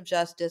wheels of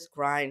justice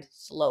grind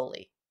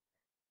slowly.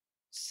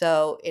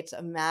 So it's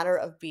a matter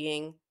of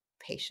being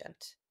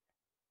patient.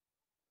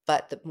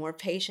 But the more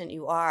patient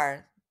you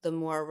are, the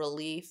more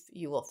relief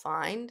you will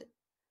find.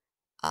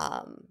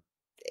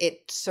 It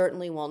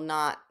certainly will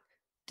not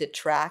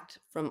detract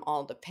from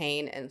all the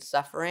pain and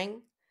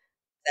suffering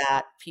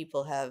that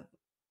people have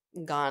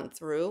gone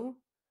through,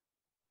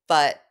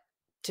 but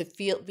to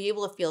be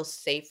able to feel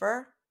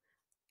safer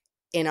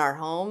in our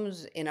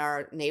homes, in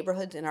our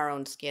neighborhoods, in our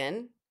own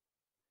skin,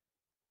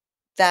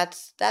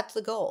 that's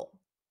the goal.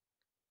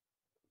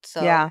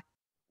 So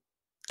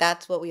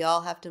that's what we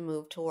all have to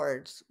move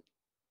towards.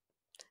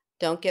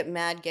 Don't get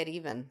mad, get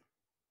even.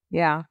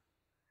 Yeah.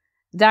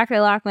 Dr.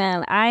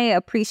 Lockman, I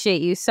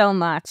appreciate you so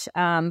much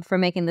for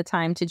making the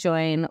time to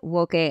join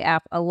Woke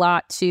AF. A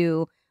lot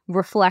to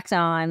reflect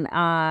on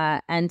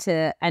and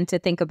to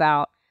think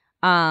about,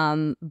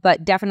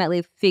 but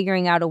definitely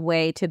figuring out a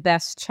way to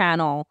best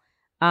channel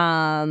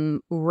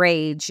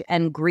rage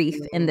and grief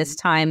in this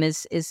time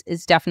is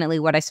definitely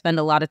what I spend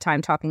a lot of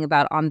time talking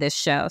about on this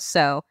show.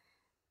 So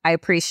I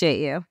appreciate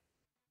you.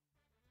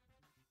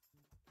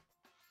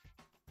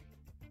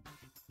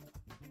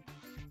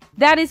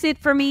 That is it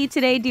for me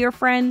today, dear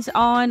friends,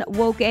 on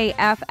Woke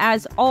AF.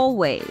 As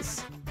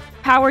always,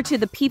 power to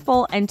the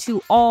people, and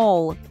to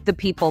all the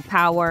people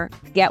power.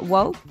 Get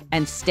woke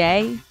and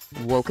stay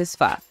woke as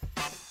fuck.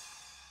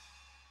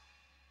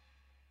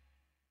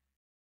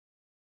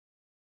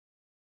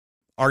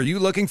 Are you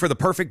looking for the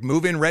perfect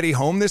move-in ready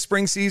home this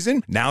spring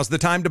season? Now's the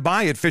time to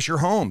buy at Fisher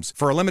Homes.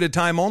 For a limited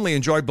time only,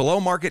 enjoy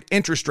below-market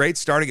interest rates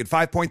starting at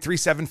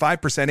 5.375%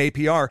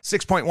 APR,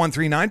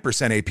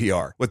 6.139%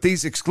 APR. With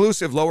these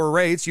exclusive lower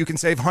rates, you can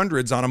save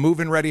hundreds on a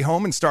move-in ready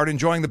home and start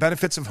enjoying the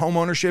benefits of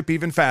homeownership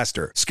even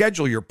faster.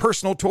 Schedule your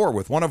personal tour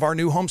with one of our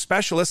new home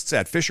specialists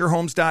at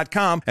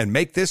FisherHomes.com and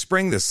make this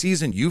spring the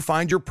season you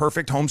find your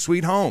perfect home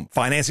sweet home.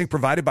 Financing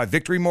provided by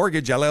Victory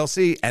Mortgage,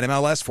 LLC,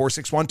 NMLS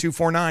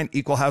 461249,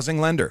 Equal Housing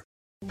Lender.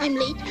 I'm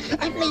late for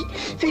a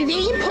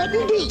very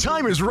important date.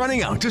 Time is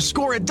running out to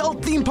score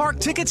adult theme park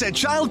tickets at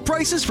child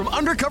prices from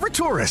Undercover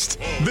Tourist.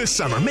 This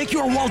summer, make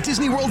your Walt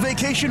Disney World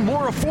vacation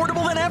more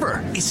affordable than ever.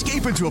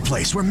 Escape into a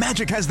place where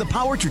magic has the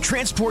power to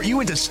transport you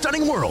into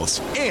stunning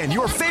worlds and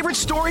your favorite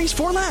stories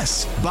for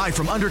less. Buy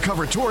from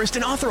Undercover Tourist,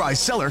 an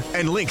authorized seller,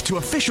 and link to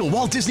official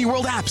Walt Disney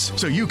World apps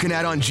so you can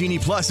add on Genie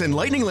Plus and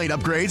Lightning Lane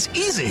upgrades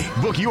easy.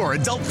 Book your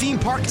adult theme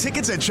park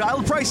tickets at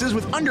child prices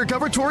with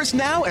Undercover Tourist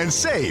now and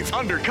save.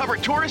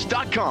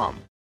 UndercoverTourist.com.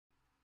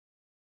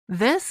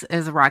 This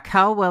is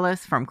Raquel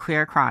Willis from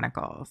Queer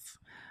Chronicles.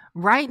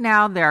 Right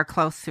now, there are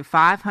close to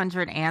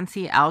 500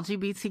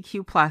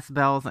 anti-LGBTQ+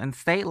 bills in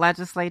state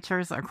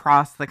legislatures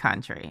across the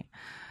country.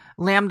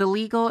 Lambda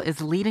Legal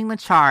is leading the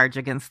charge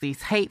against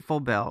these hateful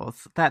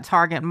bills that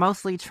target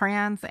mostly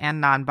trans and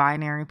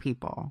non-binary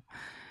people.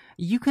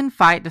 You can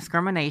fight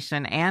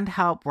discrimination and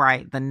help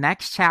write the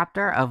next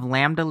chapter of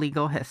Lambda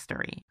Legal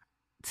history.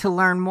 To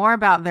learn more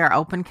about their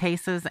open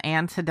cases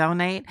and to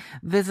donate,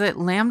 visit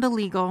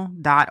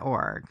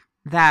lambdalegal.org.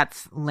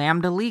 That's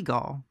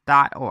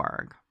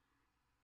lambdalegal.org.